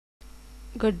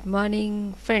Good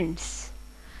morning, friends.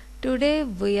 Today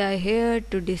we are here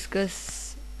to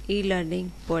discuss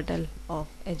e-learning portal of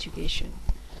education,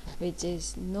 which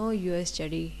is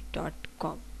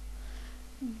knowyourstudy.com.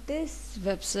 This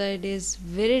website is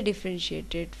very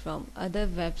differentiated from other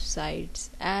websites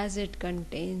as it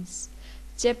contains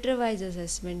chapter-wise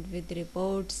assessment with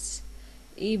reports,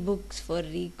 e-books for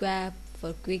recap,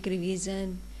 for quick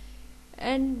revision,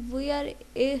 and we are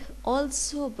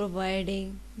also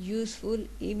providing useful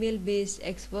email based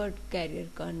expert career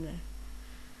corner.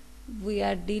 We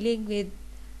are dealing with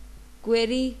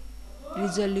query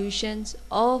resolutions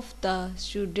of the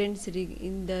students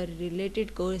in the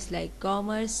related course like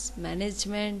commerce,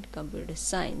 management, computer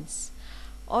science.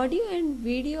 Audio and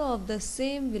video of the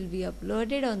same will be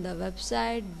uploaded on the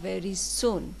website very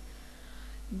soon.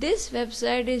 This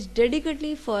website is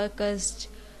dedicatedly focused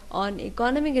on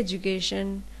economic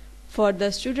education for the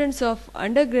students of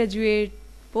undergraduate,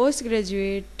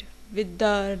 postgraduate with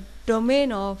the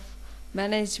domain of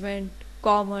management,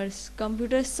 commerce,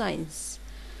 computer science.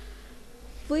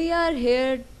 We are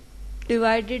here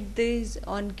divided these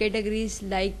on categories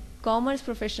like commerce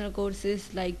professional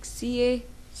courses like CA,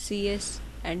 CS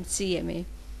and CMA.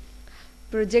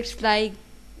 Projects like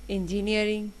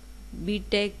engineering,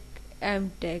 BTech,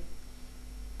 MTech,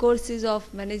 courses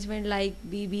of management like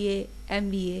BBA,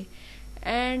 MBA,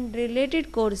 and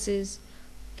related courses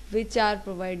which are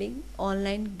providing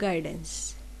online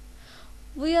guidance.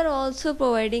 We are also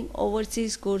providing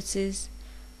overseas courses,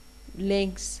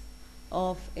 links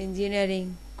of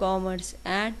engineering, commerce,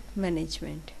 and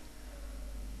management.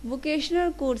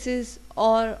 Vocational courses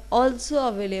are also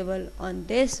available on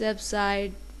this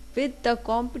website with the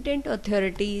competent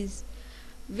authorities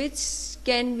which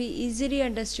can be easily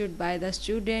understood by the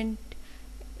student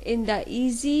in the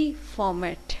easy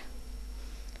format.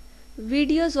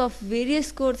 Videos of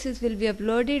various courses will be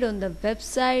uploaded on the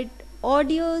website.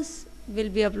 Audios will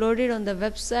be uploaded on the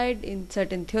website in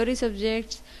certain theory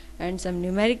subjects and some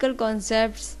numerical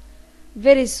concepts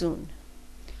very soon.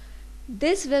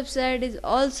 This website is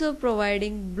also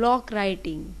providing block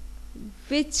writing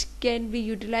which can be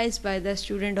utilized by the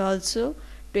student also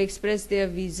to express their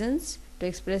visions, to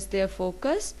express their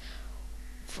focus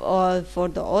for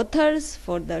the authors,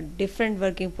 for the different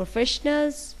working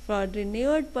professionals, for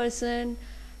renewed person,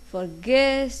 for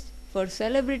guests, for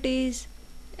celebrities,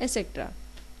 etc.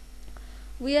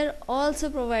 We are also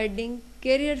providing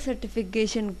career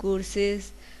certification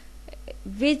courses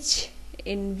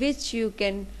in which you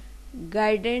can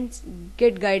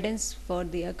get guidance for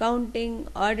the accounting,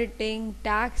 auditing,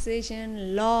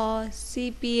 taxation, law,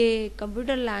 CPA,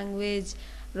 computer language,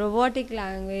 robotic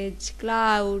language,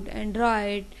 cloud,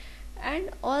 Android, and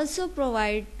also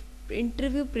provide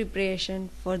interview preparation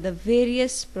for the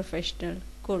various professional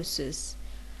courses.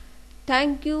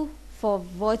 Thank you for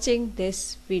watching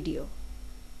this video.